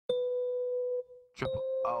Triple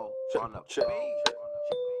O on the Trip. beat.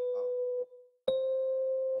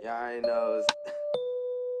 Y'all already knows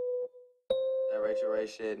that Racheal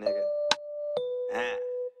shit, nigga. Yeah.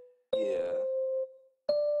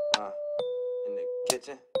 In the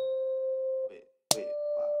kitchen. Wait,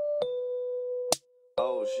 wow.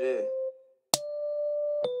 Oh shit.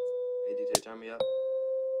 Hey DJ, turn me up.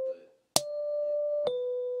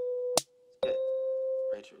 Good.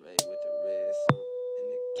 Racheal with the wrist. In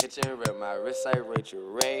the kitchen, rip my wrist like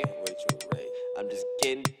Racheal. I'm just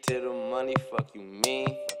getting to the money, fuck you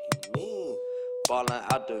mean. Ballin'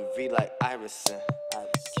 out the V like Iverson.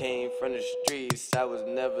 Came from the streets, I was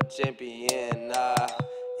never champion.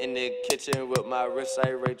 In the kitchen with my wrist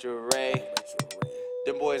like Racheal.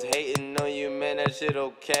 Them boys hating on you, man, that shit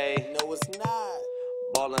okay. No, it's not.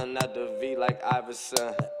 Ballin' out the V like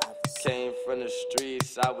Iverson. Came from the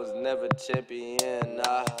streets, I was never champion.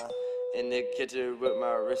 In the kitchen with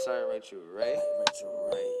my wrist like Racheal.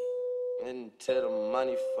 Into the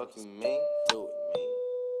money, fuck you mean? Do it, me.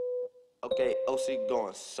 Okay, OC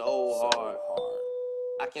going so hard.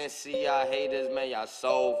 I can't see y'all haters, man, y'all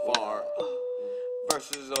so far.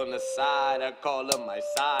 Verses on the side, I call them my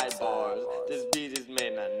sidebars. This beat is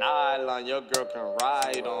made of nylon, your girl can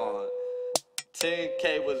ride on.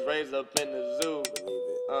 10K was raised up in the zoo.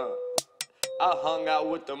 I hung out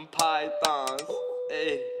with them pythons.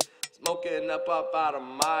 Hey, smoking up out of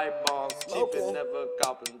my bombs. Cheap and never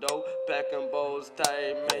copping dope. Packing bowls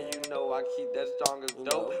tight, man, you know I keep that strong as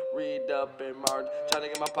dope. Read up in March, trying to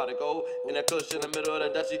get my pot of gold. In that cushion in the middle of the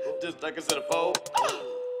dusty, just like a centerfold.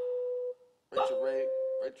 Racheal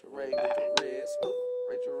with the wrist. Racheal with the wrist.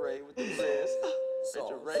 Racheal with the wrist.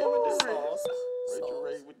 Racheal with the wrist. Racheal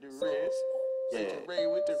with the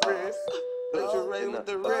wrist. Racheal with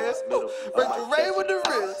the wrist. Racheal with the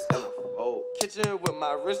wrist. Oh, kitchen with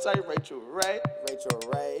my wrist like Racheal.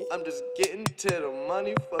 Racheal. I'm just getting to the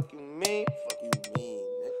money. Fuck you mean? Fuck you mean,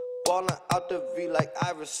 nigga. Ballin' out the V like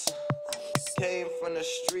Iverson. Came from the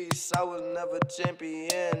streets, I was never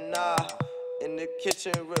champion. In the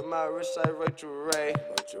kitchen with my wrist like Racheal.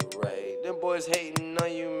 Them boys hating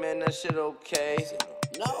on you, man, that shit okay.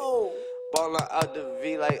 No. Ballin' out the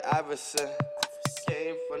V like Iverson.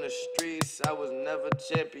 Came from the streets, I was never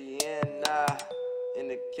champion. In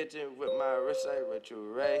the kitchen with my wrist like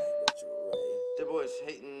Racheal. Them boys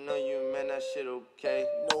hating on you, man, that shit okay.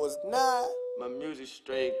 No, it's not. My music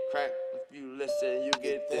straight crack. If you listen, you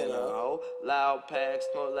get thinner, ho. Loud packs,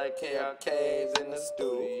 smoke like KRKs in the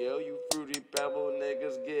studio. You fruity pebble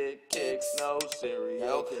niggas get kicks, no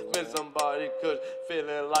cereal. Been somebody cause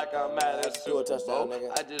feeling like I'm at a Super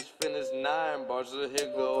Bowl. I just finished 9 bars, so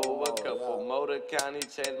here go a couple. Motor County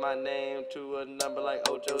changed my name to a number like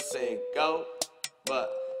Ocho Cinco.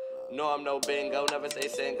 But no, I'm no bingo, never say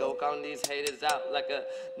single. Calling these haters out like a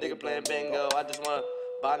nigga playing bingo. I just wanna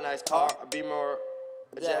buy a nice car, a Beamer or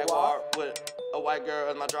a Jaguar with a white girl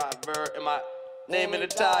as my driver and my name in the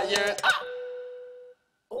tires.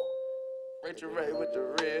 Racheal with the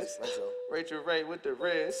wrist. Racheal with the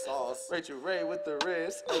wrist. Racheal with the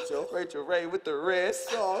wrist. Racheal with the wrist.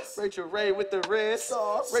 Racheal with the wrist.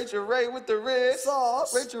 Racheal with the wrist.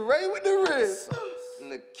 Racheal with the wrist. In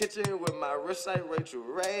the kitchen with my wrist like Racheal.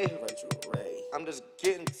 I'm just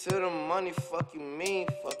getting to the money. Fuck you mean?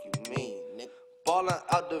 Ballin'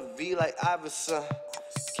 out the V like Iverson.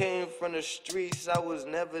 Came from the streets, I was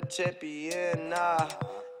never champion.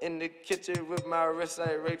 In the kitchen with my wrist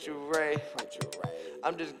like Racheal.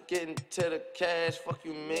 I'm just getting to the cash. Fuck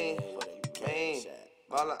you mean?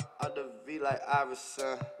 Ballin' out the V like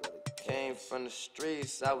Iverson. Came from the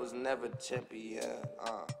streets, I was never champion.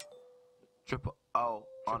 Triple O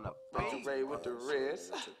on the beat. Racheal with the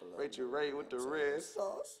wrist. Racheal with the wrist.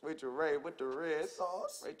 Racheal with the wrist.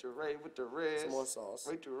 Racheal with the wrist. More sauce.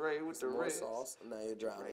 Racheal with the wrist. More sauce. Now you're drowning.